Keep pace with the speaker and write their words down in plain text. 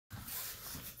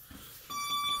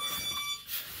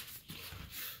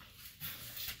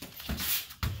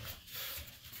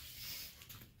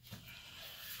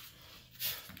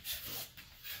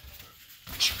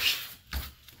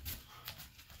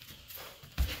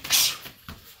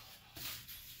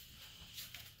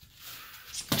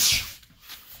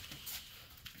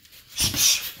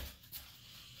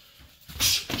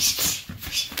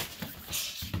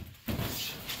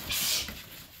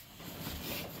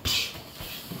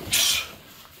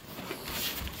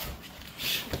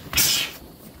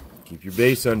Keep your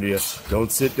base under you.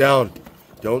 Don't sit down.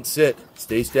 Don't sit.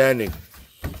 Stay standing.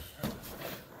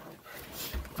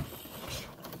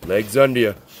 Legs under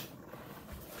you.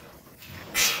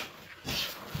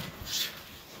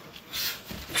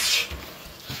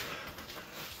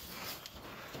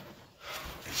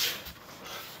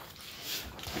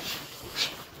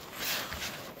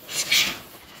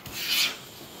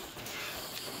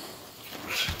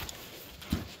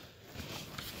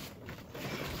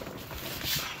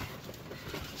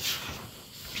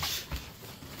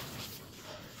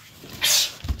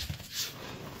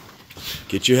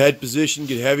 Get your head positioned,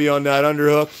 get heavy on that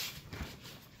underhook.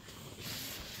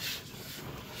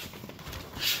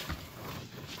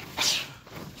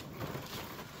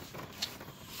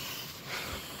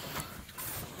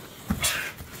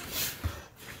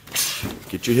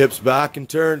 Get your hips back and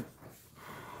turn.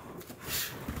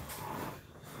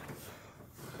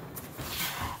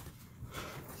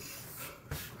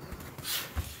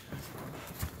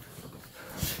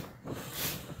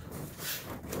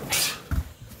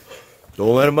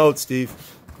 Don't let him out, Steve.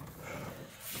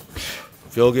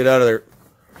 Phil, get out of there.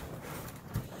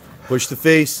 Push the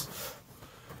face.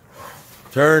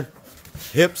 Turn.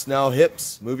 Hips now,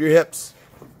 hips. Move your hips.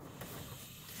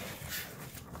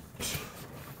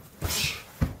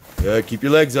 Good. Keep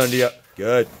your legs under you.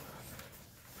 Good.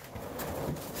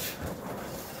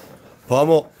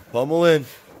 Pummel. Pummel in.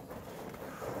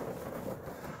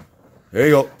 There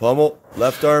you go. Pummel.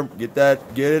 Left arm. Get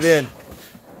that. Get it in.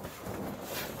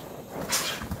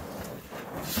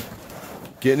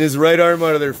 Getting his right arm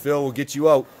out of there, Phil, will get you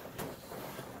out.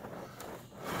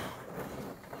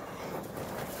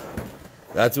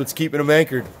 That's what's keeping him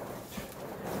anchored.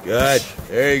 Good.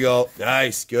 There you go.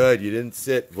 Nice. Good. You didn't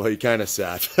sit. Well, you kind of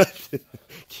sat.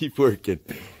 Keep working.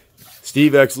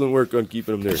 Steve, excellent work on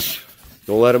keeping him there.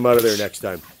 Don't let him out of there next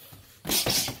time.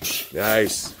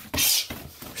 Nice.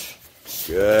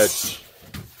 Good.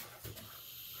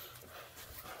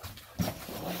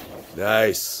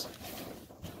 Nice.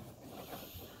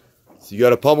 So you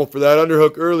got a pummel for that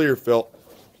underhook earlier, Phil.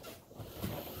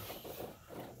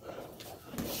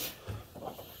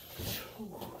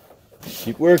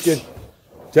 Keep working.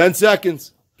 10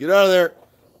 seconds. Get out of there.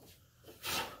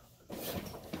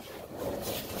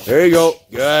 There you go.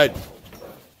 Good.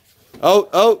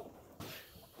 Out, out.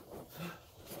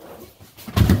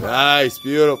 Nice.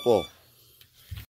 Beautiful.